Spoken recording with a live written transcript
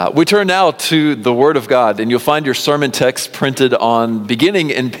We turn now to the Word of God, and you'll find your sermon text printed on,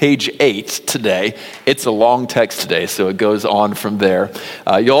 beginning in page 8 today. It's a long text today, so it goes on from there.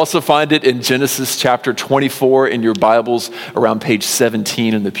 You'll also find it in Genesis chapter 24 in your Bibles, around page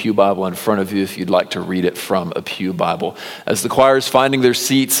 17 in the Pew Bible in front of you, if you'd like to read it from a Pew Bible. As the choir is finding their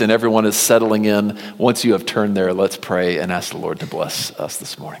seats and everyone is settling in, once you have turned there, let's pray and ask the Lord to bless us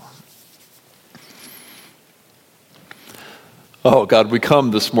this morning. Oh, God, we come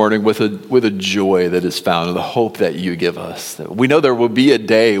this morning with a joy that is found in the hope that you give us. We know there will be a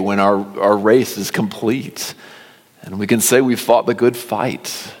day when our race is complete, and we can say we fought the good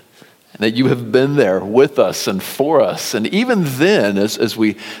fight, and that you have been there with us and for us. And even then, as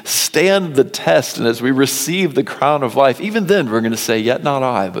we stand the test and as we receive the crown of life, even then we're going to say, yet not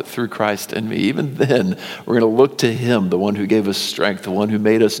I, but through Christ in me. Even then, we're going to look to him, the one who gave us strength, the one who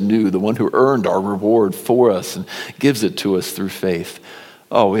made us new, the one who earned our reward for us and gives it to us through faith.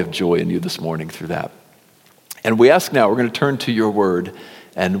 Oh, we have joy in you this morning through that. And we ask now, we're going to turn to your word,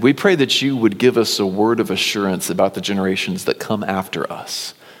 and we pray that you would give us a word of assurance about the generations that come after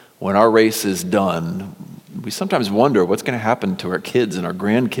us. When our race is done, we sometimes wonder what's going to happen to our kids and our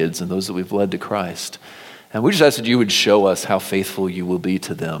grandkids and those that we've led to Christ. And we just ask that you would show us how faithful you will be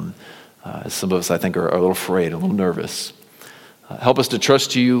to them. Some of us, I think, are a little afraid, a little nervous. Help us to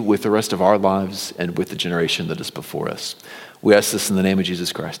trust you with the rest of our lives and with the generation that is before us. We ask this in the name of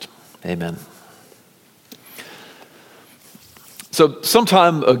Jesus Christ. Amen. So some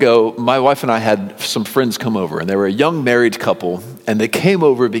time ago, my wife and I had some friends come over, and they were a young married couple, and they came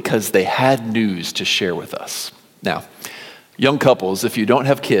over because they had news to share with us. Now, young couples, if you don't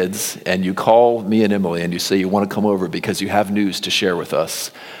have kids and you call me and Emily and you say you want to come over because you have news to share with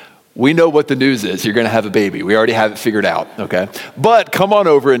us, we know what the news is. You're going to have a baby. We already have it figured out, okay? But come on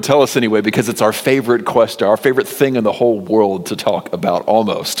over and tell us anyway, because it's our favorite question, our favorite thing in the whole world to talk about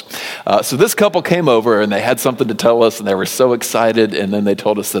almost. So this couple came over and they had something to tell us and they were so excited, and then they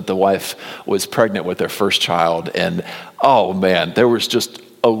told us that the wife was pregnant with their first child. And oh man, there was just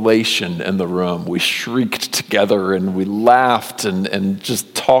elation in the room. We shrieked together and we laughed and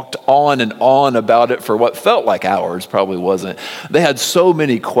just talked on and on about it for what felt like hours, probably wasn't. They had so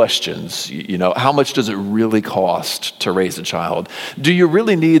many questions. You know, how much does it really cost to raise a child? Do you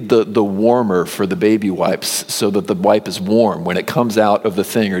really need the warmer for the baby wipes so that the wipe is warm when it comes out of the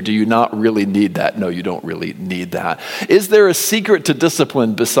thing, or do you not really need that? No, you don't really need that. Is there a secret to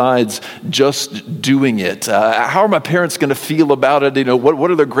discipline besides just doing it? How are my parents going to feel about it? You know,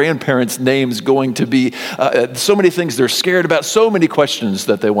 what are their grandparents' names going to be? So many things they're scared about, so many questions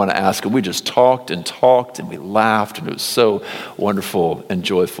that they want to ask. And we just talked and we laughed, and it was so wonderful and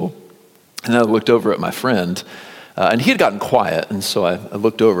joyful. And then I looked over at my friend, and he had gotten quiet. And so I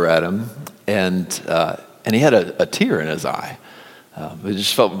looked over at him, and he had a tear in his eye. It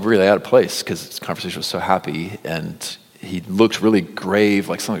just felt really out of place because this conversation was so happy, and he looked really grave,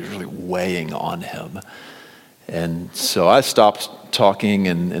 like something was really weighing on him. And so I stopped talking,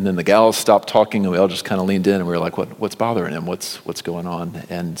 and then the gals stopped talking, and we all just kind of leaned in, and we were like, what's bothering him? What's going on?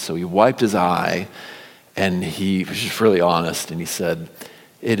 And so he wiped his eye, and he was just really honest, and he said,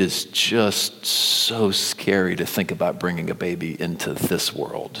 it is just so scary to think about bringing a baby into this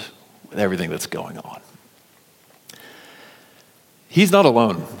world with everything that's going on. He's not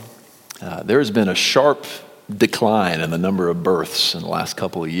alone. There has been a sharp decline in the number of births in the last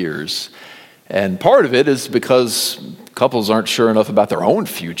couple of years. And part of it is because couples aren't sure enough about their own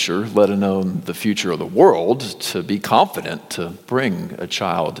future, let alone the future of the world, to be confident to bring a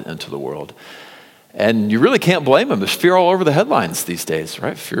child into the world. And you really can't blame them. There's fear all over the headlines these days,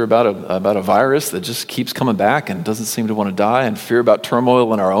 right? Fear about a virus that just keeps coming back and doesn't seem to want to die, and fear about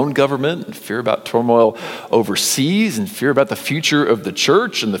turmoil in our own government, and fear about turmoil overseas, and fear about the future of the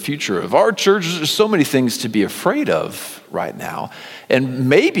church and the future of our church. There's so many things to be afraid of right now. And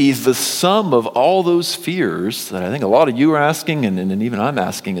maybe the sum of all those fears that I think a lot of you are asking, and even I'm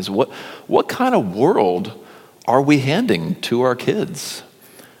asking, is what kind of world are we handing to our kids?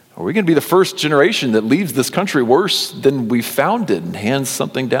 Are we going to be the first generation that leaves this country worse than we found it and hands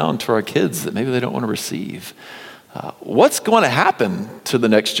something down to our kids that maybe they don't want to receive? What's going to happen to the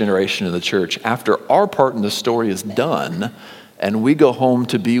next generation of the church after our part in the story is done and we go home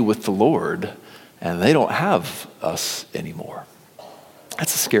to be with the Lord and they don't have us anymore?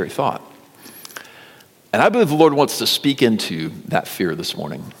 That's a scary thought. And I believe the Lord wants to speak into that fear this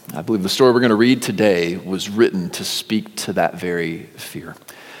morning. I believe the story we're going to read today was written to speak to that very fear.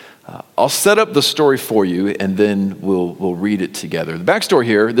 I'll set up the story for you, and then we'll read it together. The backstory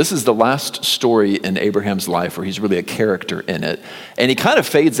here, this is the last story in Abraham's life where he's really a character in it. And he kind of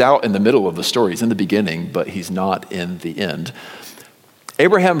fades out in the middle of the story. He's in the beginning, but he's not in the end.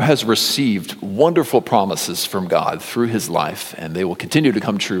 Abraham has received wonderful promises from God through his life, and they will continue to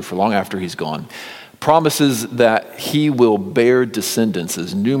come true for long after he's gone. Promises that he will bear descendants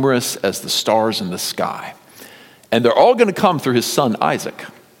as numerous as the stars in the sky. And they're all going to come through his son Isaac.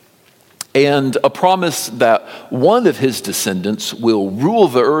 And a promise that one of his descendants will rule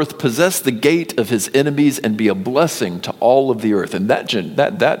the earth, possess the gate of his enemies, and be a blessing to all of the earth. And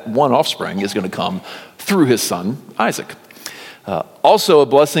that one offspring is going to come through his son Isaac. Also a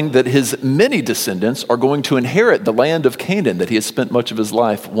blessing that his many descendants are going to inherit the land of Canaan that he has spent much of his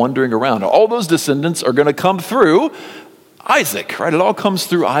life wandering around. All those descendants are going to come through Isaac, right? It all comes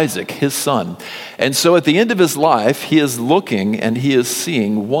through Isaac, his son. And so at the end of his life, he is looking and he is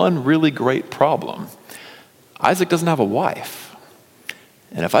seeing one really great problem. Isaac doesn't have a wife.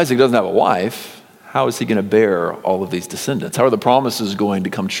 And if Isaac doesn't have a wife, how is he going to bear all of these descendants? How are the promises going to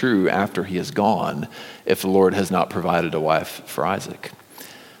come true after he is gone if the Lord has not provided a wife for Isaac?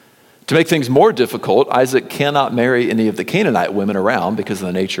 To make things more difficult, Isaac cannot marry any of the Canaanite women around because of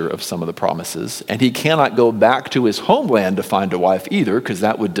the nature of some of the promises. And he cannot go back to his homeland to find a wife either, because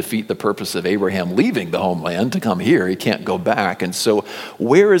that would defeat the purpose of Abraham leaving the homeland to come here. He can't go back. And so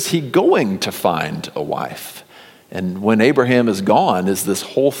where is he going to find a wife? And when Abraham is gone, is this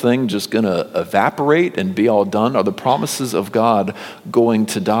whole thing just going to evaporate and be all done? Are the promises of God going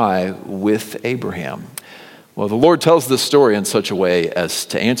to die with Abraham? Well, the Lord tells this story in such a way as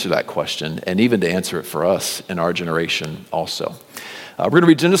to answer that question and even to answer it for us in our generation also. We're going to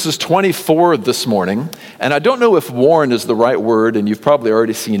read Genesis 24 this morning, and I don't know if warn is the right word, and you've probably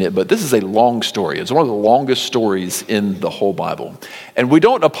already seen it, but this is a long story. It's one of the longest stories in the whole Bible. And we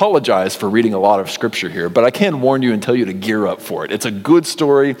don't apologize for reading a lot of scripture here, but I can warn you and tell you to gear up for it. It's a good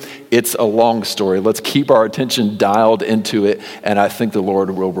story. It's a long story. Let's keep our attention dialed into it, and I think the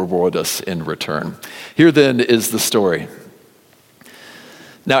Lord will reward us in return. Here then is the story.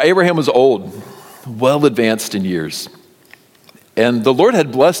 Now Abraham was old, well advanced in years. And the Lord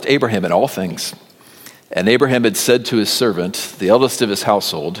had blessed Abraham in all things. And Abraham had said to his servant, the eldest of his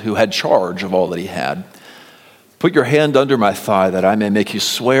household, who had charge of all that he had, "Put your hand under my thigh, that I may make you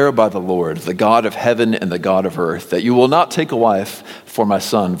swear by the Lord, the God of heaven and the God of earth, that you will not take a wife for my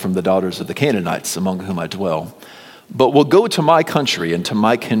son from the daughters of the Canaanites among whom I dwell, but will go to my country and to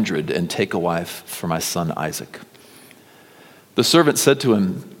my kindred and take a wife for my son Isaac." The servant said to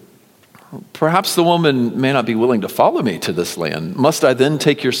him, "Perhaps the woman may not be willing to follow me to this land. Must I then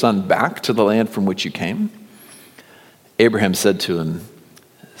take your son back to the land from which you came?" Abraham said to him,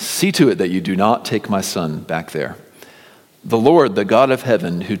 "See to it that you do not take my son back there. The Lord, the God of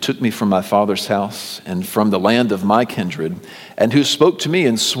heaven, who took me from my father's house and from the land of my kindred, and who spoke to me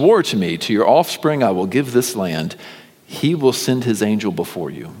and swore to me, to your offspring I will give this land, he will send his angel before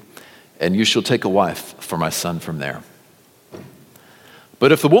you, and you shall take a wife for my son from there.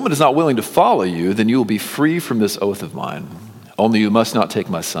 But if the woman is not willing to follow you, then you will be free from this oath of mine. Only you must not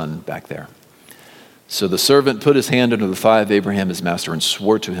take my son back there." So the servant put his hand under the thigh of Abraham his master and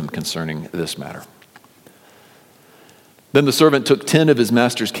swore to him concerning this matter. Then the servant took 10 of his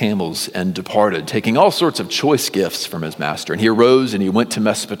master's camels and departed, taking all sorts of choice gifts from his master. And he arose and he went to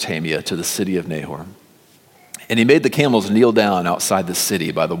Mesopotamia, to the city of Nahor. And he made the camels kneel down outside the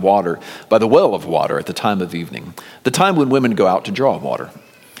city by the well of water at the time of evening, the time when women go out to draw water.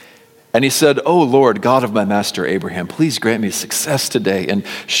 And he said, "O Lord, God of my master Abraham, please grant me success today and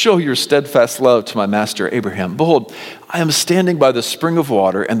show your steadfast love to my master Abraham. Behold, I am standing by the spring of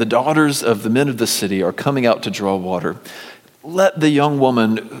water, and the daughters of the men of the city are coming out to draw water. Let the young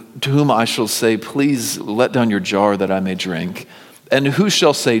woman to whom I shall say, 'Please let down your jar that I may drink,' and who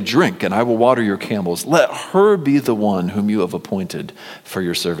shall say, 'Drink, and I will water your camels,' let her be the one whom you have appointed for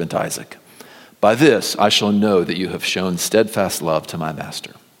your servant Isaac. By this I shall know that you have shown steadfast love to my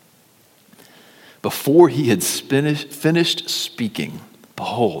master." Before he had finished speaking,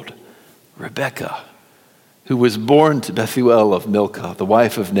 behold, Rebekah, who was born to Bethuel of Milcah, the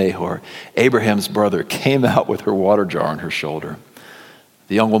wife of Nahor, Abraham's brother, came out with her water jar on her shoulder.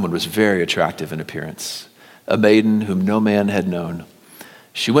 The young woman was very attractive in appearance, a maiden whom no man had known.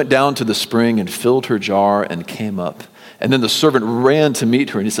 She went down to the spring and filled her jar and came up. And then the servant ran to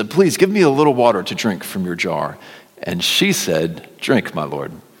meet her and he said, "Please give me a little water to drink from your jar." And she said, "Drink, my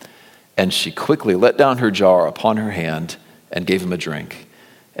lord." And she quickly let down her jar upon her hand and gave him a drink.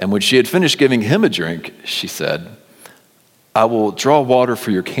 And when she had finished giving him a drink, she said, "I will draw water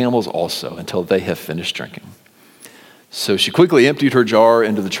for your camels also until they have finished drinking." So she quickly emptied her jar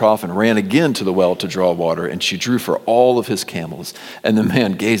into the trough and ran again to the well to draw water, and she drew for all of his camels. And the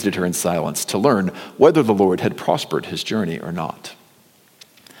man gazed at her in silence to learn whether the Lord had prospered his journey or not.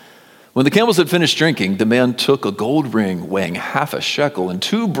 When the camels had finished drinking, the man took a gold ring weighing half a shekel and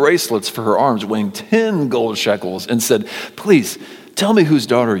 2 bracelets for her arms weighing 10 gold shekels and said, "Please, tell me whose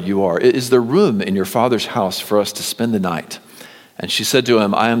daughter you are. Is there room in your father's house for us to spend the night?" And she said to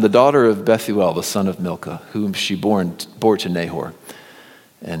him, "I am the daughter of Bethuel, the son of Milcah, whom she bore to Nahor."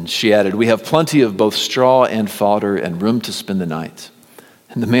 And she added, "We have plenty of both straw and fodder and room to spend the night."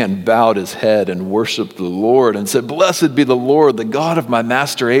 And the man bowed his head and worshiped the Lord and said, "Blessed be the Lord, the God of my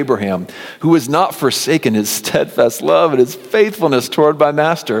master Abraham, who has not forsaken his steadfast love and his faithfulness toward my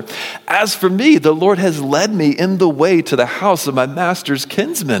master. As for me, the Lord has led me in the way to the house of my master's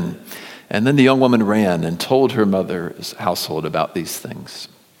kinsman." And then the young woman ran and told her mother's household about these things.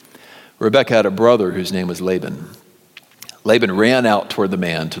 Rebekah had a brother whose name was Laban. Laban ran out toward the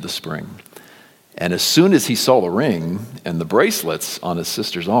man to the spring. And as soon as he saw the ring and the bracelets on his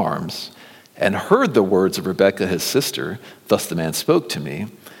sister's arms and heard the words of Rebekah his sister, "Thus the man spoke to me,"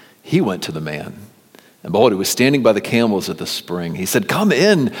 he went to the man. And behold, he was standing by the camels at the spring. He said, "Come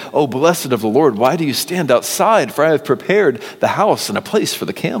in, O blessed of the Lord. Why do you stand outside? For I have prepared the house and a place for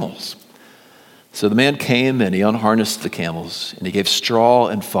the camels." So the man came and he unharnessed the camels, and he gave straw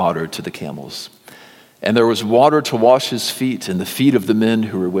and fodder to the camels. And there was water to wash his feet and the feet of the men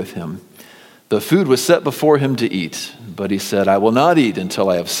who were with him. The food was set before him to eat, but he said, "I will not eat until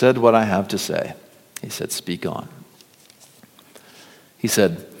I have said what I have to say." He said, "Speak on." He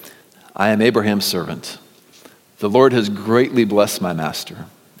said, "I am Abraham's servant. The Lord has greatly blessed my master,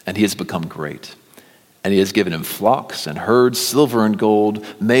 and he has become great. And he has given him flocks and herds, silver and gold,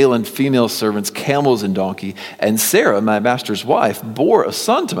 male and female servants, camels and donkey. And Sarah, my master's wife, bore a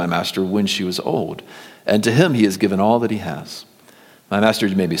son to my master when she was old. And to him he has given all that he has. My master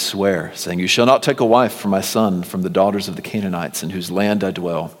made me swear, saying, 'You shall not take a wife for my son from the daughters of the Canaanites in whose land I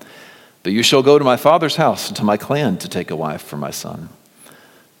dwell. But you shall go to my father's house and to my clan to take a wife for my son.'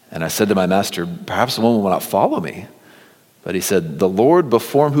 And I said to my master, 'Perhaps the woman will not follow me.' But he said, 'The Lord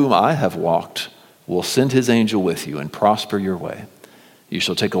before whom I have walked will send his angel with you and prosper your way. You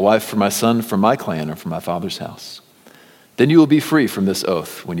shall take a wife for my son from my clan and from my father's house. Then you will be free from this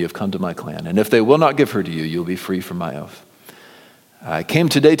oath when you have come to my clan. And if they will not give her to you, you will be free from my oath.' I came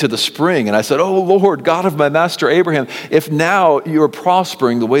today to the spring, and I said, 'O Lord, God of my master Abraham, if now you are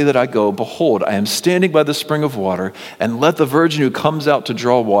prospering the way that I go, behold, I am standing by the spring of water, and let the virgin who comes out to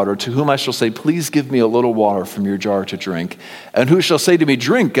draw water, to whom I shall say, Please give me a little water from your jar to drink, and who shall say to me,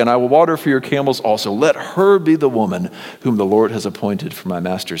 Drink, and I will water for your camels also. Let her be the woman whom the Lord has appointed for my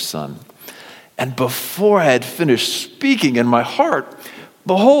master's son.' And before I had finished speaking in my heart,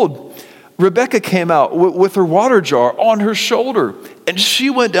 behold, Rebekah came out with her water jar on her shoulder, and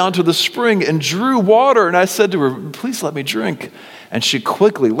she went down to the spring and drew water. And I said to her, 'Please let me drink.' And she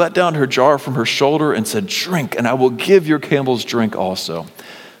quickly let down her jar from her shoulder and said, 'Drink, and I will give your camels drink also.'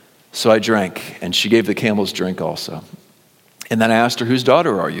 So I drank, and she gave the camels drink also. And then I asked her, 'Whose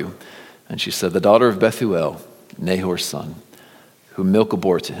daughter are you?' And she said, 'The daughter of Bethuel, Nahor's son, whom Milcah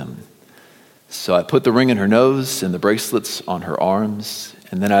bore to him.' So I put the ring in her nose and the bracelets on her arms.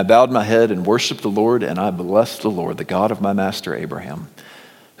 And then I bowed my head and worshiped the Lord, and I blessed the Lord, the God of my master Abraham,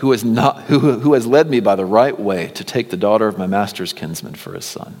 who has led me by the right way to take the daughter of my master's kinsman for his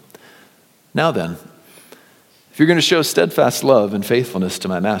son. Now then, if you're going to show steadfast love and faithfulness to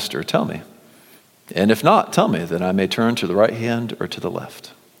my master, tell me. And if not, tell me that I may turn to the right hand or to the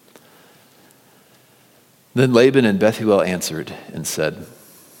left." Then Laban and Bethuel answered and said,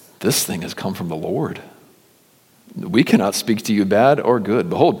 "This thing has come from the Lord. We cannot speak to you bad or good.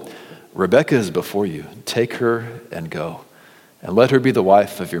 Behold, Rebekah is before you. Take her and go, and let her be the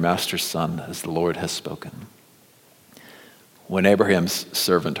wife of your master's son, as the Lord has spoken." When Abraham's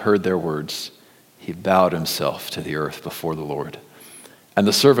servant heard their words, he bowed himself to the earth before the Lord. And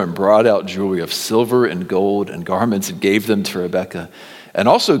the servant brought out jewelry of silver and gold and garments and gave them to Rebekah, and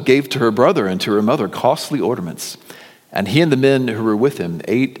also gave to her brother and to her mother costly ornaments. And he and the men who were with him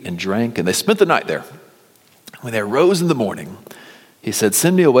ate and drank, and they spent the night there. When they arose in the morning, he said,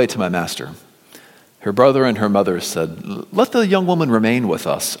 "Send me away to my master." Her brother and her mother said, "Let the young woman remain with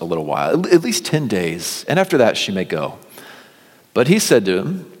us a little while, at least 10 days, and after that she may go." But he said to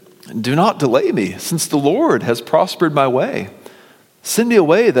him, "Do not delay me, since the Lord has prospered my way. Send me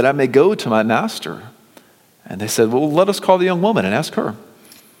away that I may go to my master." And they said, "Well, let us call the young woman and ask her."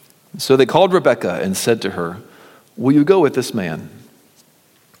 So they called Rebekah and said to her, "Will you go with this man?"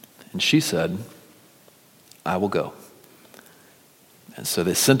 And she said, "I will go." And so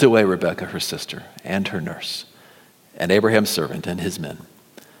they sent away Rebekah, her sister, and her nurse, and Abraham's servant and his men.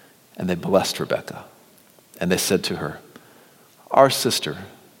 And they blessed Rebekah. And they said to her, "Our sister,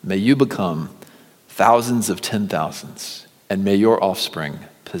 may you become thousands of 10,000s, and may your offspring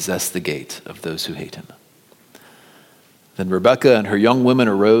possess the gate of those who hate him." Then Rebekah and her young women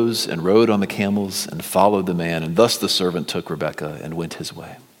arose and rode on the camels and followed the man, and thus the servant took Rebekah and went his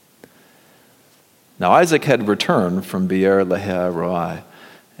way. Now Isaac had returned from Beer Lahai Roi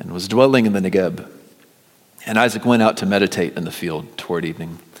and was dwelling in the Negeb. And Isaac went out to meditate in the field toward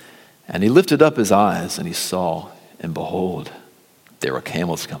evening. And he lifted up his eyes, and he saw, and behold, there were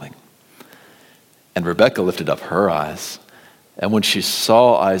camels coming. And Rebekah lifted up her eyes, and when she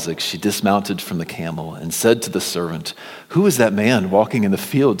saw Isaac, she dismounted from the camel and said to the servant, "Who is that man walking in the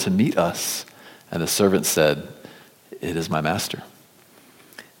field to meet us?" And the servant said, "It is my master."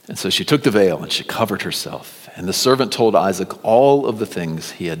 And so she took the veil and she covered herself. And the servant told Isaac all of the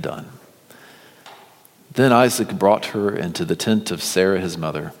things he had done. Then Isaac brought her into the tent of Sarah his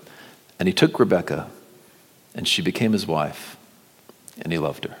mother, and he took Rebekah, and she became his wife, and he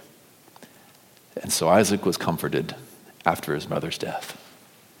loved her. And so Isaac was comforted after his mother's death.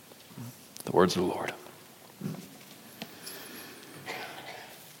 The words of the Lord.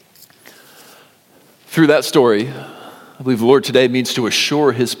 Through that story, I believe the Lord today means to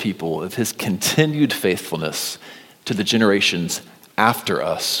assure his people of his continued faithfulness to the generations after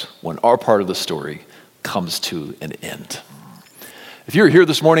us when our part of the story comes to an end. If you're here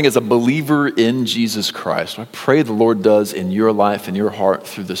this morning as a believer in Jesus Christ, I pray the Lord does in your life and your heart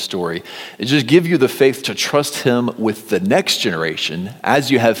through this story, is just give you the faith to trust him with the next generation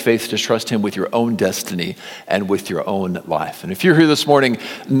as you have faith to trust him with your own destiny and with your own life. And if you're here this morning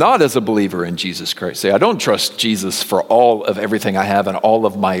not as a believer in Jesus Christ, say, "I don't trust Jesus for all of everything I have and all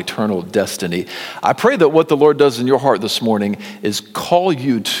of my eternal destiny," I pray that what the Lord does in your heart this morning is call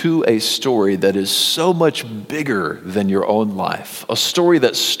you to a story that is so much bigger than your own life. A story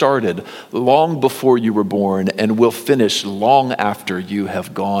that started long before you were born and will finish long after you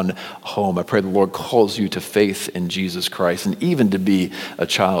have gone home. I pray the Lord calls you to faith in Jesus Christ and even to be a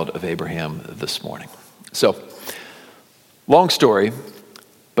child of Abraham this morning. So, long story,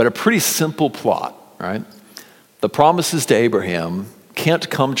 but a pretty simple plot, right? The promises to Abraham can't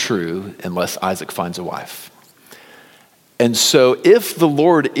come true unless Isaac finds a wife. And so if the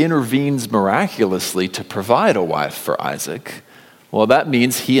Lord intervenes miraculously to provide a wife for Isaac, well, that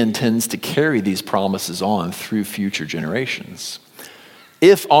means he intends to carry these promises on through future generations.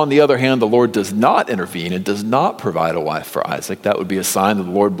 If, on the other hand, the Lord does not intervene and does not provide a wife for Isaac, that would be a sign that the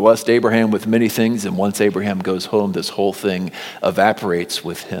Lord blessed Abraham with many things, and once Abraham goes home, this whole thing evaporates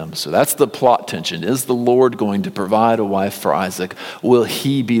with him. So that's the plot tension. Is the Lord going to provide a wife for Isaac? Will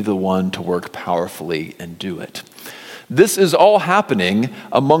he be the one to work powerfully and do it? This is all happening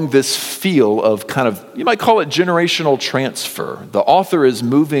among this feel of kind of, you might call it generational transfer. The author is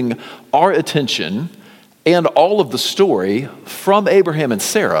moving our attention and all of the story from Abraham and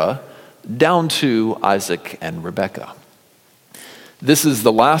Sarah down to Isaac and Rebekah. This is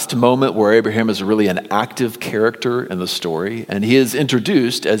the last moment where Abraham is really an active character in the story, and he is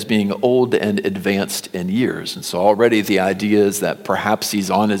introduced as being old and advanced in years. And so already the idea is that perhaps he's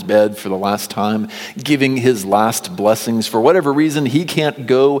on his bed for the last time, giving his last blessings. For whatever reason, he can't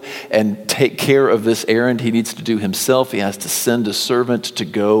go and take care of this errand he needs to do himself. He has to send a servant to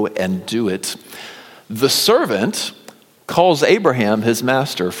go and do it. The servant calls Abraham his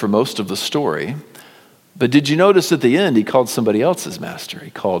master for most of the story. But did you notice at the end, he called somebody else his master?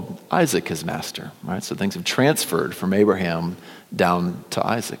 He called Isaac his master, right? So things have transferred from Abraham down to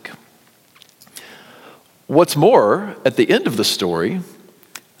Isaac. What's more, at the end of the story,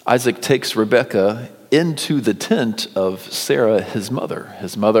 Isaac takes Rebekah into the tent of Sarah, his mother.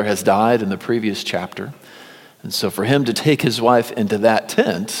 His mother has died in the previous chapter. And so for him to take his wife into that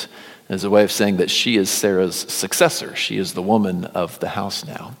tent is a way of saying that she is Sarah's successor. She is the woman of the house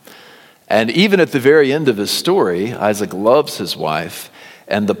now. And even at the very end of his story, Isaac loves his wife,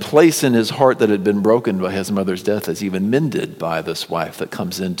 and the place in his heart that had been broken by his mother's death is even mended by this wife that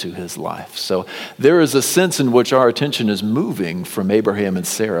comes into his life. So there is a sense in which our attention is moving from Abraham and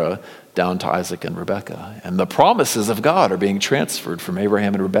Sarah down to Isaac and Rebekah. And the promises of God are being transferred from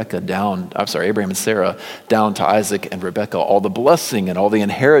Abraham and Sarah down to Isaac and Rebekah. All the blessing and all the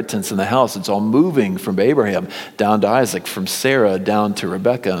inheritance in the house, it's all moving from Abraham down to Isaac, from Sarah down to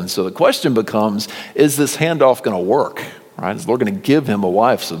Rebekah. And so the question becomes, is this handoff going to work? Right? Is the Lord going to give him a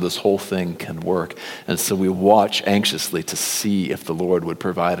wife so this whole thing can work? And so we watch anxiously to see if the Lord would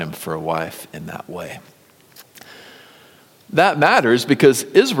provide him for a wife in that way. That matters because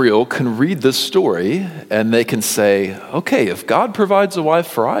Israel can read this story and they can say, okay, if God provides a wife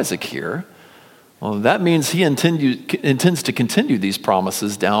for Isaac here, Well, that means he intends to continue these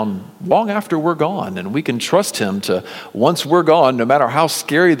promises down long after we're gone. And we can trust him to, once we're gone, no matter how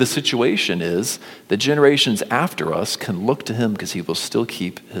scary the situation is, the generations after us can look to him because he will still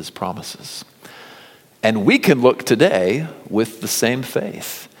keep his promises. And we can look today with the same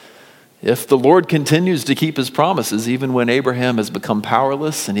faith. If the Lord continues to keep his promises, even when Abraham has become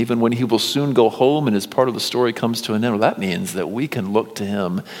powerless and even when he will soon go home and his part of the story comes to an end, well, that means that we can look to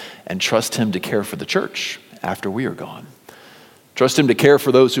him and trust him to care for the church after we are gone. Trust him to care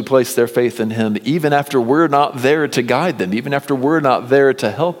for those who place their faith in him, even after we're not there to guide them, even after we're not there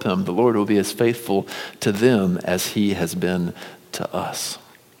to help him. The Lord will be as faithful to them as he has been to us.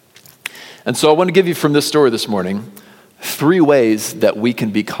 And so I want to give you from this story this morning 3 ways that we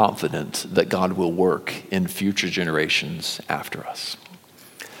can be confident that God will work in future generations after us.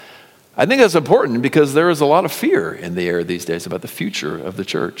 I think that's important because there is a lot of fear in the air these days about the future of the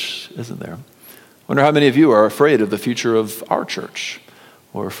church, isn't there? I wonder how many of you are afraid of the future of our church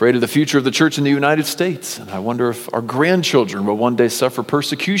or afraid of the future of the church in the United States. And I wonder if our grandchildren will one day suffer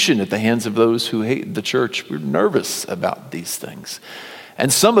persecution at the hands of those who hate the church. We're nervous about these things.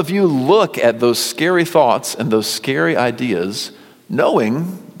 And some of you look at those scary thoughts and those scary ideas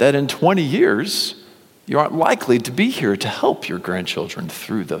knowing that in 20 years, you aren't likely to be here to help your grandchildren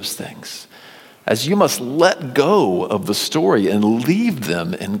through those things. As you must let go of the story and leave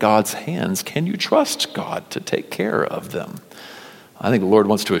them in God's hands, can you trust God to take care of them? I think the Lord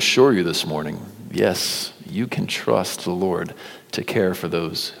wants to assure you this morning, yes, you can trust the Lord to care for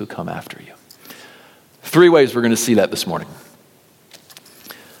those who come after you. 3 ways we're going to see that this morning.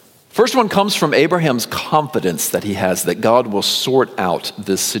 First one comes from Abraham's confidence that he has that God will sort out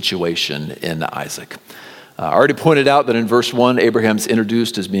this situation in Isaac. I already pointed out that in verse 1, Abraham's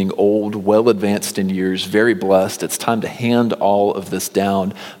introduced as being old, well advanced in years, very blessed. It's time to hand all of this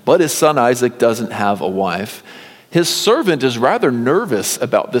down. But his son Isaac doesn't have a wife. His servant is rather nervous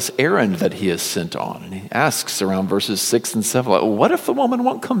about this errand that he is sent on. And he asks around verses 6 and 7, like, what if the woman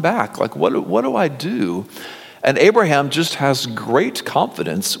won't come back? Like, what do I do? And Abraham just has great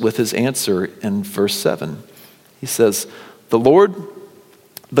confidence with his answer in verse 7. He says, "The Lord,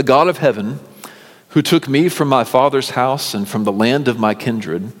 the God of heaven, who took me from my father's house and from the land of my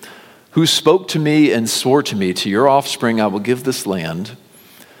kindred, who spoke to me and swore to me, to your offspring I will give this land,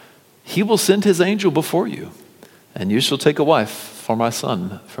 he will send his angel before you, and you shall take a wife for my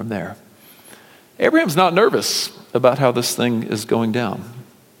son from there." Abraham's not nervous about how this thing is going down.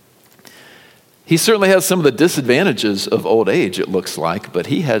 He certainly has some of the disadvantages of old age, it looks like, but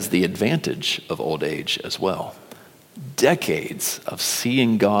he has the advantage of old age as well. Decades of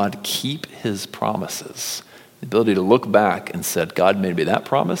seeing God keep his promises. The ability to look back and said, God made me that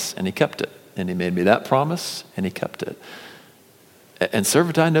promise, and he kept it. And he made me that promise, and he kept it. And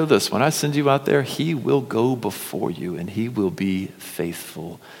servant, I know this. When I send you out there, he will go before you, and he will be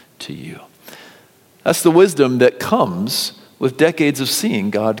faithful to you. That's the wisdom that comes with decades of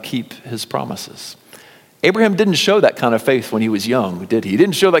seeing God keep his promises. Abraham didn't show that kind of faith when he was young, did he? He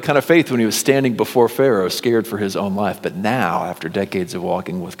didn't show that kind of faith when he was standing before Pharaoh, scared for his own life. But now, after decades of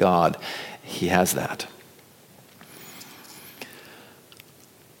walking with God, he has that.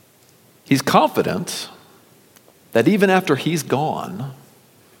 He's confident that even after he's gone,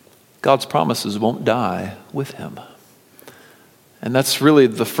 God's promises won't die with him. And that's really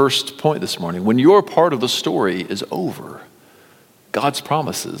the first point this morning. When your part of the story is over, God's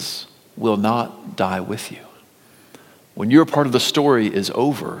promises will not die with you. When your part of the story is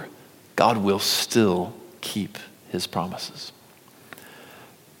over, God will still keep his promises.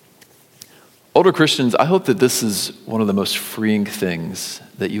 Older Christians, I hope that this is one of the most freeing things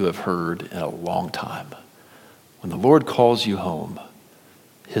that you have heard in a long time. When the Lord calls you home,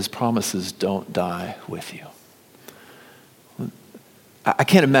 his promises don't die with you. I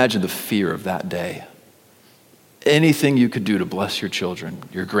can't imagine the fear of that day. Anything you could do to bless your children,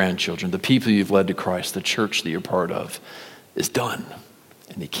 your grandchildren, the people you've led to Christ, the church that you're part of, is done.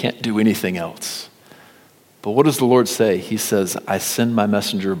 And you can't do anything else. But what does the Lord say? He says, I send my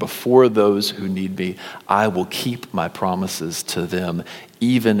messenger before those who need me. I will keep my promises to them,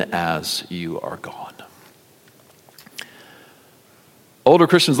 even as you are gone. Older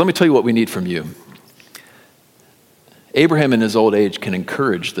Christians, let me tell you what we need from you. Abraham in his old age can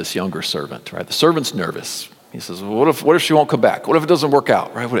encourage this younger servant, right? The servant's nervous. He says, well, what if she won't come back? What if it doesn't work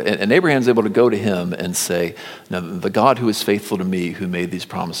out, right? And Abraham's able to go to him and say, no, the God who is faithful to me, who made these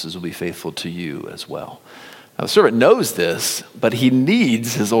promises, will be faithful to you as well. Now, the servant knows this, but he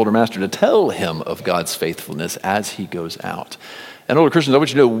needs his older master to tell him of God's faithfulness as he goes out. And older Christians, I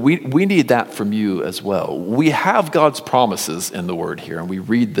want you to know we need that from you as well. We have God's promises in the Word here, and we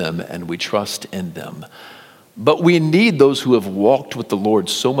read them and we trust in them. But we need those who have walked with the Lord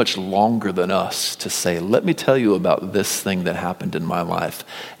so much longer than us to say, let me tell you about this thing that happened in my life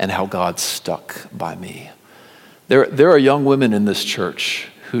and how God stuck by me. There are young women in this church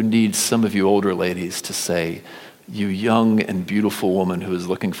who need some of you older ladies to say, you young and beautiful woman who is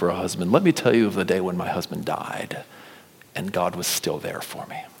looking for a husband, let me tell you of the day when my husband died and God was still there for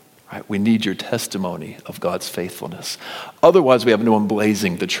me. Right? We need your testimony of God's faithfulness. Otherwise, we have no one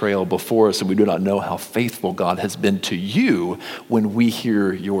blazing the trail before us, and we do not know how faithful God has been to you when we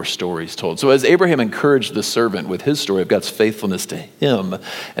hear your stories told. So as Abraham encouraged the servant with his story of God's faithfulness to him,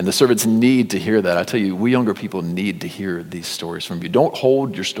 and the servants need to hear that, I tell you, we younger people need to hear these stories from you. Don't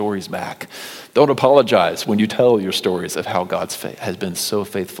hold your stories back. Don't apologize when you tell your stories of how God has been so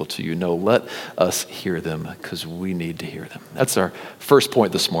faithful to you. No, let us hear them because we need to hear them. That's our first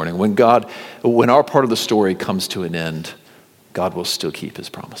point this morning. When our part of the story comes to an end, God will still keep his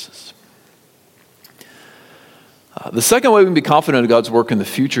promises. The second way we can be confident of God's work in the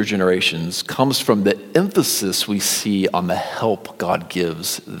future generations comes from the emphasis we see on the help God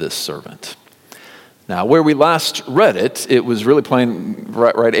gives this servant. Now, where we last read it, it was really plain,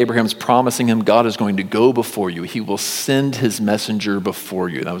 right? Abraham's promising him, God is going to go before you. He will send his messenger before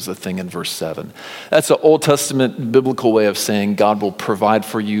you. That was the thing in verse 7. That's an Old Testament biblical way of saying God will provide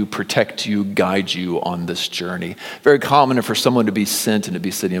for you, protect you, guide you on this journey. Very common for someone to be sent and to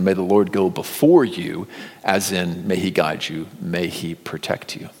be said, may the Lord go before you, as in, may he guide you, may he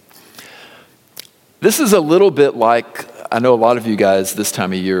protect you. This is a little bit like, I know a lot of you guys this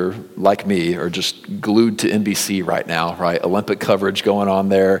time of year, like me, are just glued to NBC right now, right? Olympic coverage going on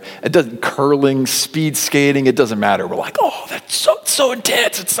there. It doesn't, curling, speed skating, it doesn't matter. We're like, oh, that's so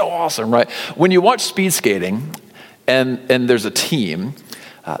intense. It's so awesome, right? When you watch speed skating and there's a team,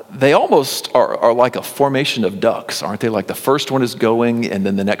 they almost are like a formation of ducks, aren't they? Like the first one is going, and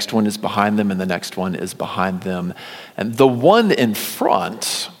then the next one is behind them, and the next one is behind them. And the one in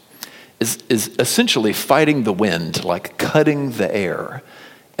front is essentially fighting the wind, like cutting the air.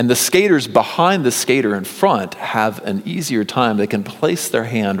 And the skaters behind the skater in front have an easier time. They can place their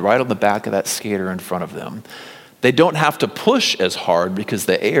hand right on the back of that skater in front of them. They don't have to push as hard because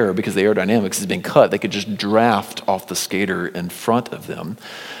the aerodynamics is being cut. They could just draft off the skater in front of them.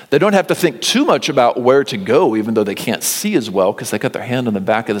 They don't have to think too much about where to go, even though they can't see as well, because they got their hand on the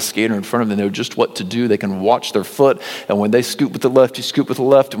back of the skater in front of them. They know just what to do. They can watch their foot. And when they scoop with the left, you scoop with the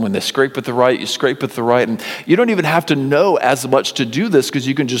left. And when they scrape with the right, you scrape with the right. And you don't even have to know as much to do this because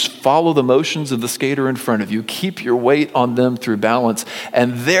you can just follow the motions of the skater in front of you. Keep your weight on them through balance.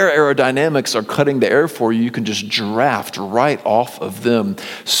 And their aerodynamics are cutting the air for you. You can just draft right off of them.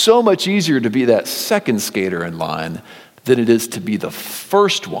 So much easier to be that second skater in line than it is to be the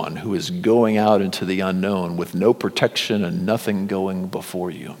first one who is going out into the unknown with no protection and nothing going before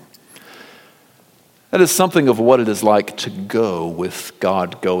you. That is something of what it is like to go with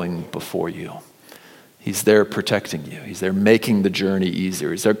God going before you. He's there protecting you. He's there making the journey easier.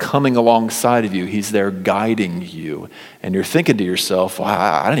 He's there coming alongside of you. He's there guiding you. And you're thinking to yourself, well,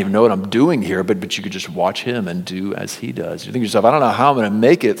 I don't even know what I'm doing here, but you could just watch him and do as he does. You think to yourself, I don't know how I'm going to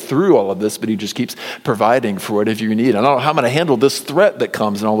make it through all of this, but he just keeps providing for whatever you need. I don't know how I'm going to handle this threat that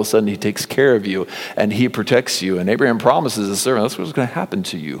comes, and all of a sudden he takes care of you and he protects you. And Abraham promises his servant, that's what's going to happen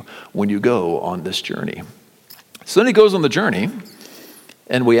to you when you go on this journey. So then he goes on the journey,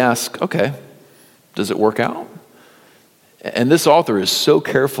 and we ask, okay, does it work out? And this author is so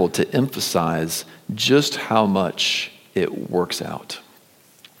careful to emphasize just how much it works out.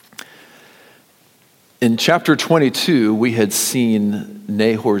 In chapter 22, we had seen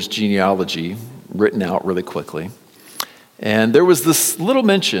Nahor's genealogy written out really quickly. And there was this little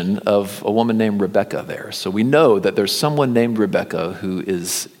mention of a woman named Rebecca there. So we know that there's someone named Rebecca who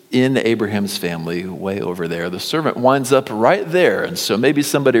is in Abraham's family way over there. The servant winds up right there. And so maybe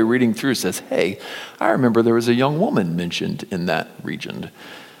somebody reading through says, hey, I remember there was a young woman mentioned in that region.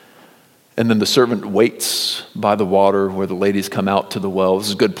 And then the servant waits by the water where the ladies come out to the well. This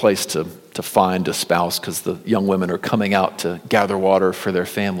is a good place to find a spouse because the young women are coming out to gather water for their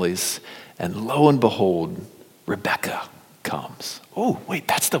families. And lo and behold, Rebecca comes. Oh, wait,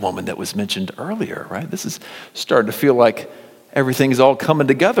 that's the woman that was mentioned earlier, right? This is starting to feel like everything's all coming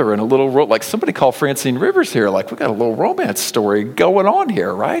together in a little, like somebody call Francine Rivers here, like we got a little romance story going on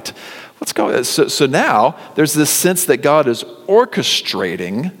here, right? What's going on? So now there's this sense that God is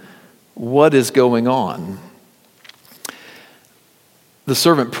orchestrating what is going on. The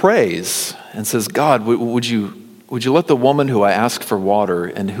servant prays and says, God, would you Would you let the woman who I ask for water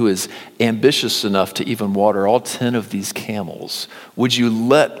and who is ambitious enough to even water all 10 of these camels, would you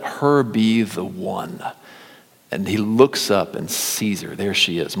let her be the one? And he looks up and sees her. There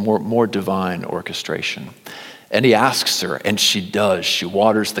she is, more divine orchestration. And he asks her, and she does. She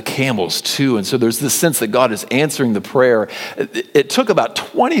waters the camels too. And so there's this sense that God is answering the prayer. It took about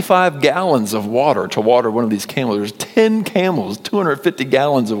 25 gallons of water to water one of these camels. There's 10 camels, 250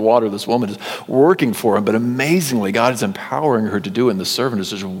 gallons of water this woman is working for him. But amazingly, God is empowering her to do it. And the servant is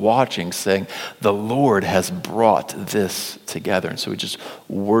just watching, saying, the Lord has brought this together. And so he just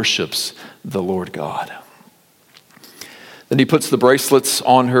worships the Lord God. Then he puts the bracelets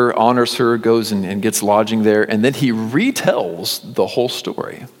on her, honors her, goes and gets lodging there, and then he retells the whole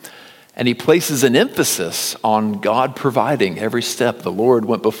story. And he places an emphasis on God providing every step. The Lord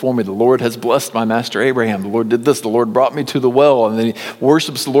went before me. The Lord has blessed my master Abraham. The Lord did this. The Lord brought me to the well. And then he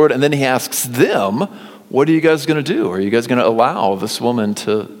worships the Lord. And then he asks them, what are you guys going to do? Are you guys going to allow this woman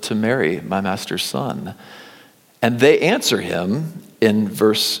to marry my master's son? And they answer him in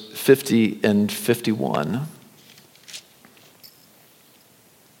verse 50 and 51.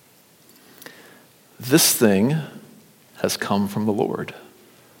 This thing has come from the Lord.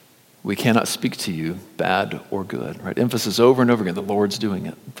 We cannot speak to you bad or good, right? Emphasis over and over again, the Lord's doing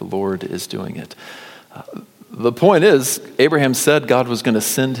it. The Lord is doing it. The point is, Abraham said God was going to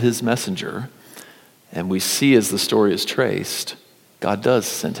send his messenger, and we see as the story is traced, God does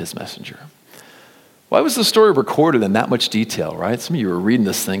send his messenger. Why was the story recorded in that much detail, right? Some of you were reading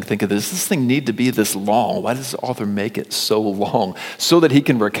this thing thinking, does this thing need to be this long? Why does the author make it so long? So that he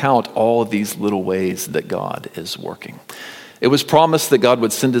can recount all of these little ways that God is working. It was promised that God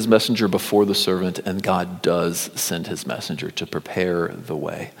would send his messenger before the servant, and God does send his messenger to prepare the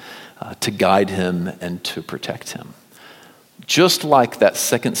way, to guide him and to protect him. Just like that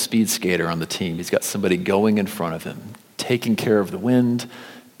second speed skater on the team, he's got somebody going in front of him, taking care of the wind,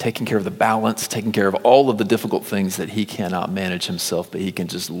 taking care of the balance, taking care of all of the difficult things that he cannot manage himself, but he can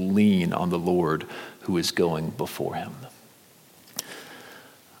just lean on the Lord who is going before him.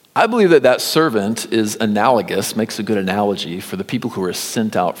 I believe that servant is analogous, makes a good analogy for the people who are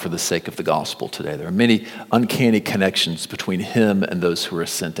sent out for the sake of the gospel today. There are many uncanny connections between him and those who are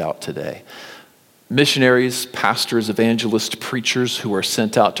sent out today. Missionaries, pastors, evangelists, preachers who are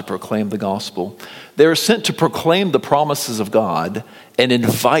sent out to proclaim the gospel. They are sent to proclaim the promises of God and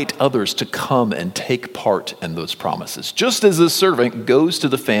invite others to come and take part in those promises. Just as this servant goes to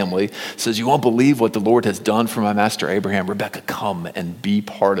the family, says, you won't believe what the Lord has done for my master Abraham. Rebecca, come and be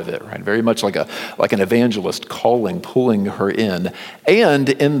part of it, right? Very much like an evangelist pulling her in. And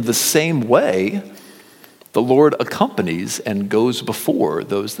in the same way, the Lord accompanies and goes before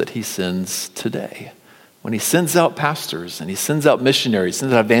those that he sends today. When he sends out pastors and he sends out missionaries,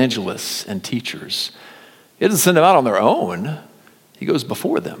 sends out evangelists and teachers, he doesn't send them out on their own. He goes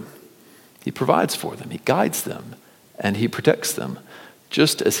before them. He provides for them. He guides them and he protects them,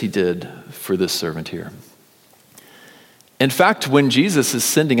 just as he did for this servant here. In fact, when Jesus is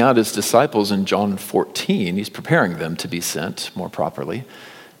sending out his disciples in John 14, he's preparing them to be sent more properly.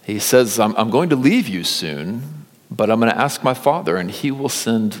 He says, I'm going to leave you soon, but I'm going to ask my Father, and he will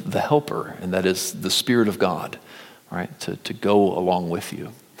send the helper, and that is the Spirit of God, right, to go along with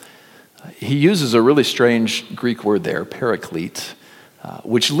you. He uses a really strange Greek word there, paraclete,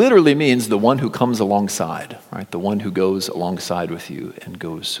 which literally means the one who comes alongside, right, the one who goes alongside with you and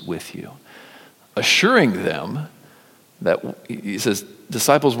goes with you, assuring them that, he says,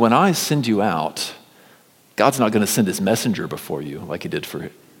 disciples, when I send you out, God's not going to send his messenger before you like he did for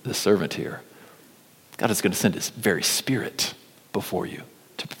the servant here. God is going to send his very Spirit before you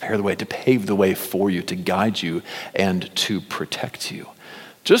to prepare the way, to pave the way for you, to guide you, and to protect you.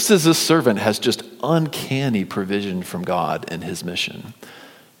 Just as this servant has just uncanny provision from God in his mission.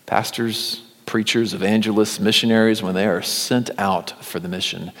 Pastors, preachers, evangelists, missionaries, when they are sent out for the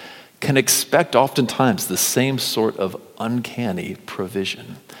mission, can expect oftentimes the same sort of uncanny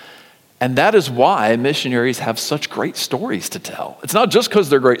provision. And that is why missionaries have such great stories to tell. It's not just because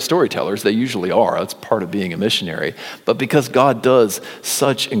they're great storytellers, they usually are, that's part of being a missionary, but because God does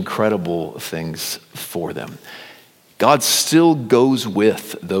such incredible things for them. God still goes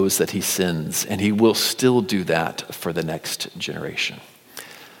with those that he sends, and he will still do that for the next generation.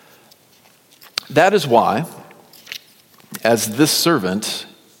 That is why, as this servant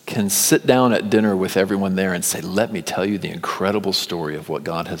can sit down at dinner with everyone there and say, let me tell you the incredible story of what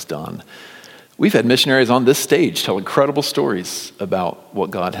God has done. We've had missionaries on this stage tell incredible stories about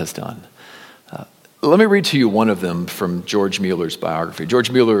what God has done. Let me read to you one of them from George Mueller's biography.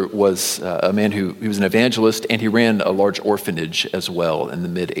 George Mueller was a man he was an evangelist, and he ran a large orphanage as well in the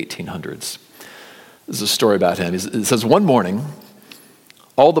mid-1800s. This is a story about him. It says, one morning,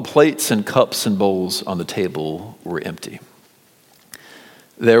 all the plates and cups and bowls on the table were empty.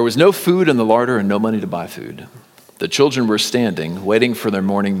 There was no food in the larder and no money to buy food. The children were standing, waiting for their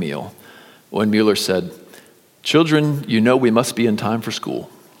morning meal, when Mueller said, "Children, you know we must be in time for school."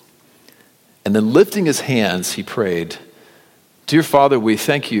 And then lifting his hands, he prayed, "Dear Father, we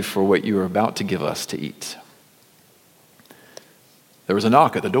thank you for what you are about to give us to eat." There was a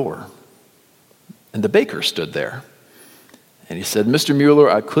knock at the door, and the baker stood there. And he said, "Mr.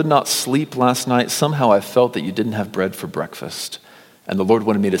 Mueller, I could not sleep last night. Somehow I felt that you didn't have bread for breakfast, and the Lord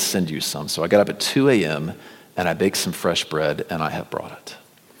wanted me to send you some. So I got up at 2 a.m., and I baked some fresh bread, and I have brought it."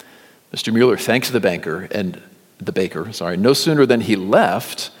 Mr. Mueller thanked the baker. No sooner than he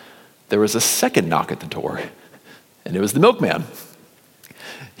left, there was a second knock at the door, and it was the milkman.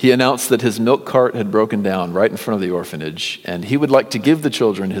 He announced that his milk cart had broken down right in front of the orphanage, and he would like to give the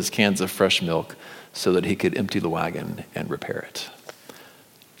children his cans of fresh milk so that he could empty the wagon and repair it.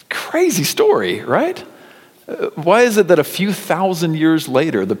 Crazy story, right? Why is it that a few thousand years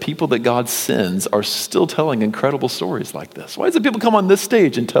later, the people that God sends are still telling incredible stories like this? Why is it people come on this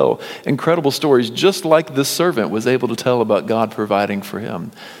stage and tell incredible stories just like this servant was able to tell about God providing for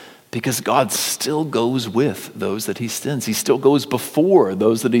him? Because God still goes with those that he sends. He still goes before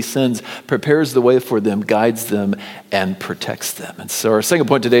those that he sends, prepares the way for them, guides them, and protects them. And so our second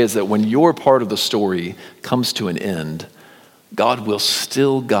point today is that when your part of the story comes to an end, God will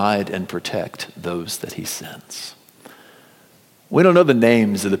still guide and protect those that he sends. We don't know the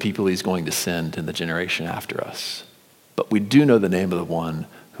names of the people he's going to send in the generation after us, but we do know the name of the one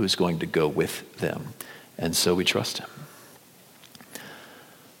who's going to go with them. And so we trust him.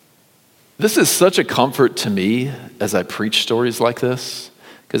 This is such a comfort to me as I preach stories like this,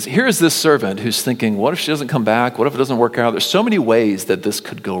 because here's this servant who's thinking, what if she doesn't come back? What if it doesn't work out? There's so many ways that this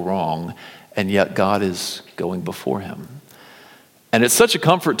could go wrong, and yet God is going before him. And it's such a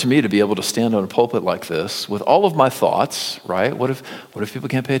comfort to me to be able to stand on a pulpit like this with all of my thoughts, right? What if people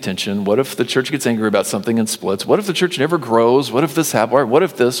can't pay attention? What if the church gets angry about something and splits? What if the church never grows? What if this happens? What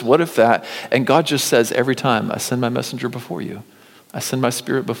if this? What if that? And God just says every time, I send my messenger before you. I send my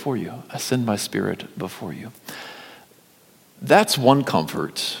spirit before you. I send my spirit before you. That's one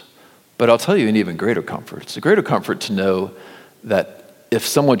comfort, but I'll tell you an even greater comfort. It's a greater comfort to know that if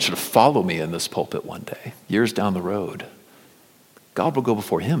someone should follow me in this pulpit one day, years down the road, God will go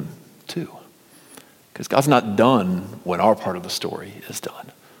before him too. Because God's not done when our part of the story is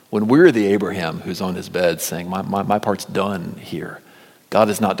done. When we're the Abraham who's on his bed saying, my part's done here, God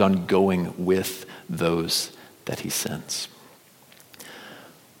is not done going with those that he sends.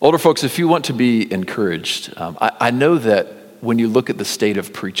 Older folks, if you want to be encouraged, I know that when you look at the state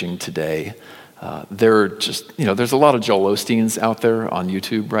of preaching today, there's a lot of Joel Osteens out there on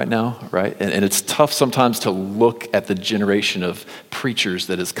YouTube right now, right? And it's tough sometimes to look at the generation of preachers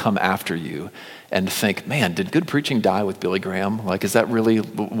that has come after you and think, man, did good preaching die with Billy Graham? Like, is that really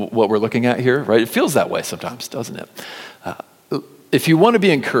what we're looking at here, right? It feels that way sometimes, doesn't it? If you want to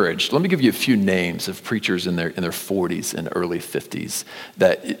be encouraged, let me give you a few names of preachers in their 40s and early 50s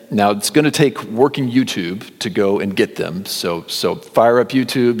that now it's going to take working YouTube to go and get them. So fire up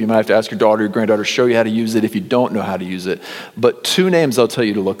YouTube. You might have to ask your daughter, your granddaughter, show you how to use it if you don't know how to use it. But two names I'll tell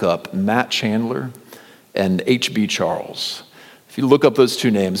you to look up, Matt Chandler and H.B. Charles. If you look up those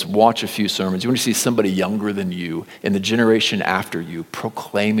two names, watch a few sermons, you want to see somebody younger than you in the generation after you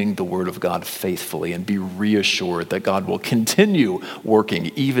proclaiming the word of God faithfully and be reassured that God will continue working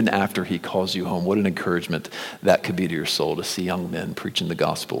even after he calls you home. What an encouragement that could be to your soul to see young men preaching the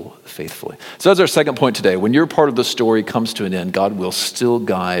gospel faithfully. So that's our second point today. When your part of the story comes to an end, God will still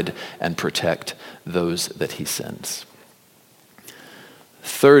guide and protect those that he sends.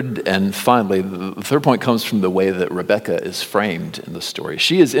 Third and finally, the third point comes from the way that Rebecca is framed in the story.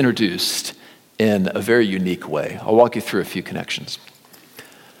 She is introduced in a very unique way. I'll walk you through a few connections.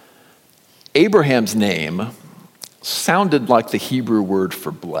 Abraham's name sounded like the Hebrew word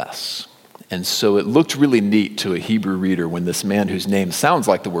for bless. And so it looked really neat to a Hebrew reader when this man whose name sounds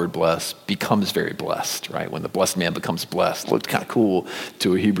like the word bless becomes very blessed, right? When the blessed man becomes blessed, it looked kind of cool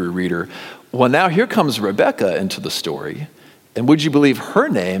to a Hebrew reader. Well, now here comes Rebecca into the story. And would you believe her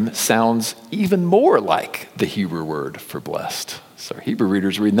name sounds even more like the Hebrew word for blessed? So Hebrew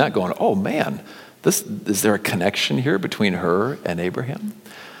readers reading that going, oh man, is there a connection here between her and Abraham?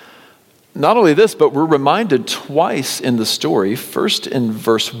 Not only this, but we're reminded twice in the story, first in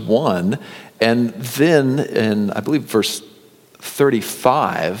verse 1, and then in, I believe, verse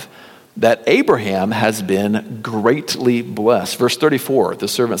 35, that Abraham has been greatly blessed. Verse 34, the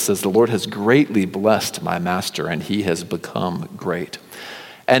servant says, the Lord has greatly blessed my master, and he has become great.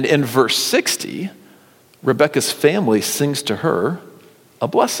 And in verse 60, Rebekah's family sings to her a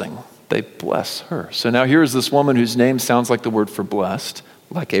blessing. They bless her. So now here's this woman whose name sounds like the word for blessed,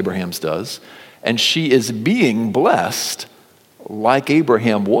 like Abraham's does, and she is being blessed like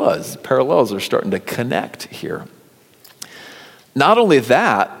Abraham was. Parallels are starting to connect here. Not only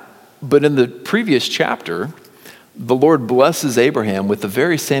that, but in the previous chapter, the Lord blesses Abraham with the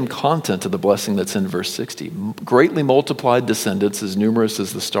very same content of the blessing that's in verse 60. Greatly multiplied descendants as numerous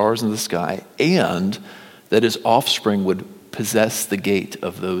as the stars in the sky, and that his offspring would possess the gate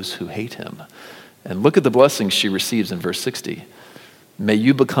of those who hate him. And look at the blessings she receives in verse 60. May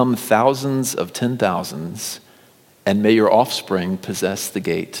you become thousands of 10,000s, and may your offspring possess the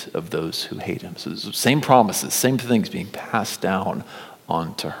gate of those who hate him. So the same promises, same things being passed down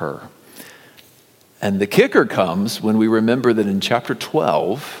onto her. And the kicker comes when we remember that in chapter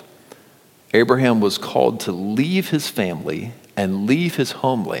 12, Abraham was called to leave his family and leave his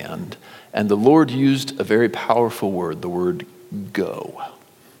homeland, and the Lord used a very powerful word, the word go.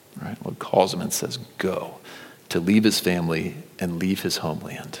 Right? Lord calls him and says, go, to leave his family and leave his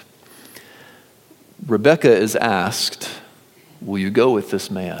homeland. Rebekah is asked, will you go with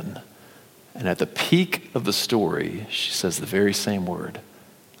this man? And at the peak of the story, she says the very same word,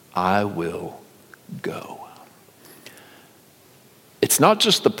 I will go. It's not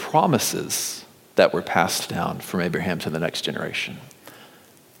just the promises that were passed down from Abraham to the next generation.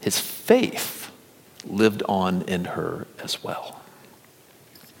 His faith lived on in her as well.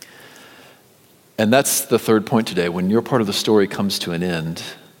 And that's the third point today. When your part of the story comes to an end,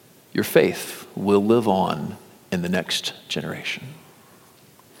 your faith will live on in the next generation.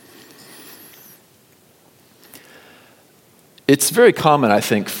 It's very common, I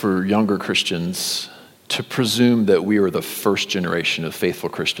think, for younger Christians to presume that we are the first generation of faithful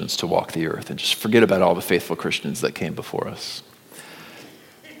Christians to walk the earth and just forget about all the faithful Christians that came before us.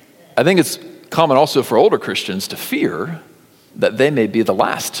 I think it's common also for older Christians to fear that they may be the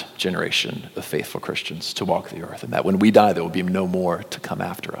last generation of faithful Christians to walk the earth, and that when we die, there will be no more to come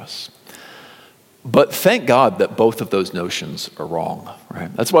after us. But thank God that both of those notions are wrong,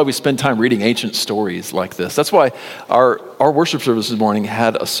 right? That's why we spend time reading ancient stories like this. That's why our worship service this morning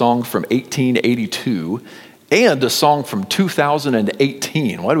had a song from 1882 and a song from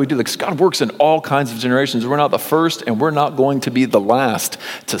 2018. Why do we do this? God works in all kinds of generations. We're not the first, and we're not going to be the last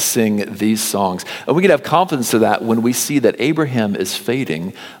to sing these songs. And we can have confidence to that when we see that Abraham is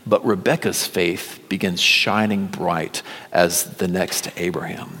fading, but Rebekah's faith begins shining bright as the next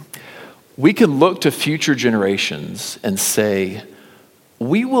Abraham. We can look to future generations and say,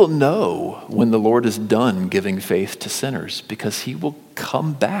 we will know when the Lord is done giving faith to sinners because he will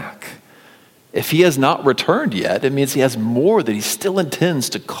come back. If he has not returned yet, it means he has more that he still intends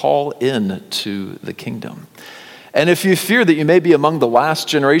to call in to the kingdom. And if you fear that you may be among the last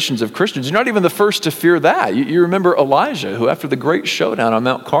generations of Christians, you're not even the first to fear that. You remember Elijah, who after the great showdown on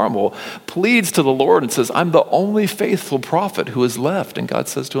Mount Carmel pleads to the Lord and says, I'm the only faithful prophet who is left. And God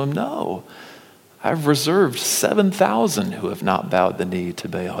says to him, no, I've reserved 7,000 who have not bowed the knee to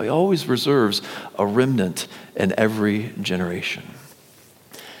Baal. He always reserves a remnant in every generation.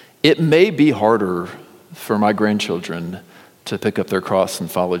 It may be harder for my grandchildren to pick up their cross and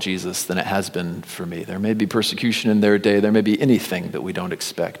follow Jesus than it has been for me. There may be persecution in their day. There may be anything that we don't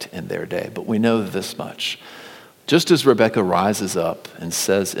expect in their day. But we know this much. Just as Rebekah rises up and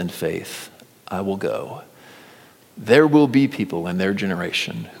says in faith, I will go, there will be people in their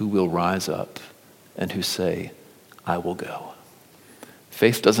generation who will rise up and who say, I will go.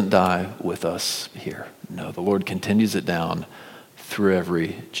 Faith doesn't die with us here. No, the Lord continues it down through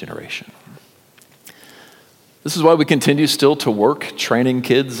every generation. This is why we continue still to work training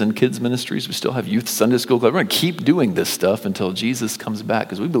kids and kids ministries. We still have youth Sunday school club. We're going to keep doing this stuff until Jesus comes back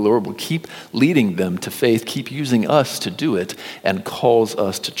because we believe the Lord will keep leading them to faith, keep using us to do it, and calls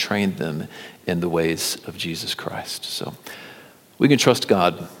us to train them in the ways of Jesus Christ. So we can trust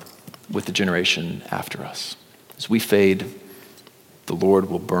God with the generation after us. As we fade, the Lord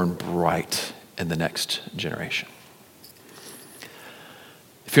will burn bright in the next generation.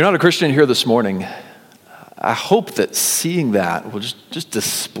 If you're not a Christian here this morning, I hope that seeing that will just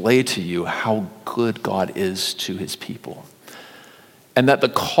display to you how good God is to his people. And that the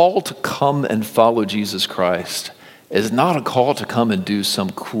call to come and follow Jesus Christ is not a call to come and do some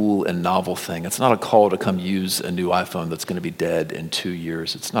cool and novel thing. It's not a call to come use a new iPhone that's going to be dead in 2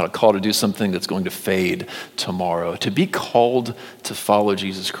 years. It's not a call to do something that's going to fade tomorrow. To be called to follow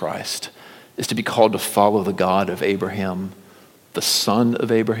Jesus Christ is to be called to follow the God of Abraham, the Son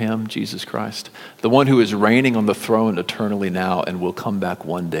of Abraham, Jesus Christ, the one who is reigning on the throne eternally now and will come back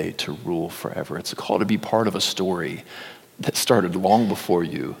one day to rule forever. It's a call to be part of a story that started long before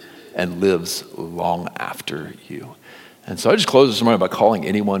you and lives long after you. And so I just close this morning by calling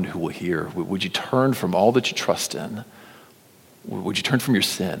anyone who will hear. Would you turn from all that you trust in? Would you turn from your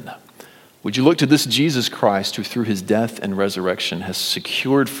sin? Would you look to this Jesus Christ who through his death and resurrection has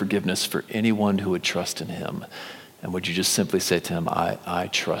secured forgiveness for anyone who would trust in him? And would you just simply say to him, I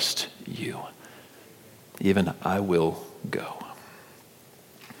trust you. Even I will go.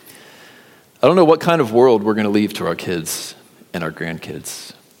 I don't know what kind of world we're going to leave to our kids and our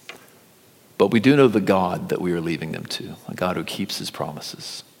grandkids, but we do know the God that we are leaving them to, a God who keeps his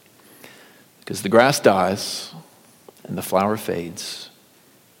promises. Because the grass dies and the flower fades,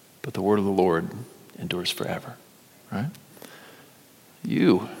 but the word of the Lord endures forever, right?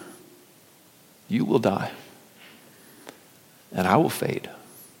 You will die, and I will fade,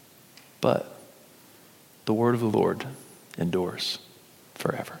 but the word of the Lord endures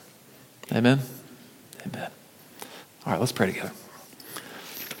forever. Amen? Amen. All right, let's pray together.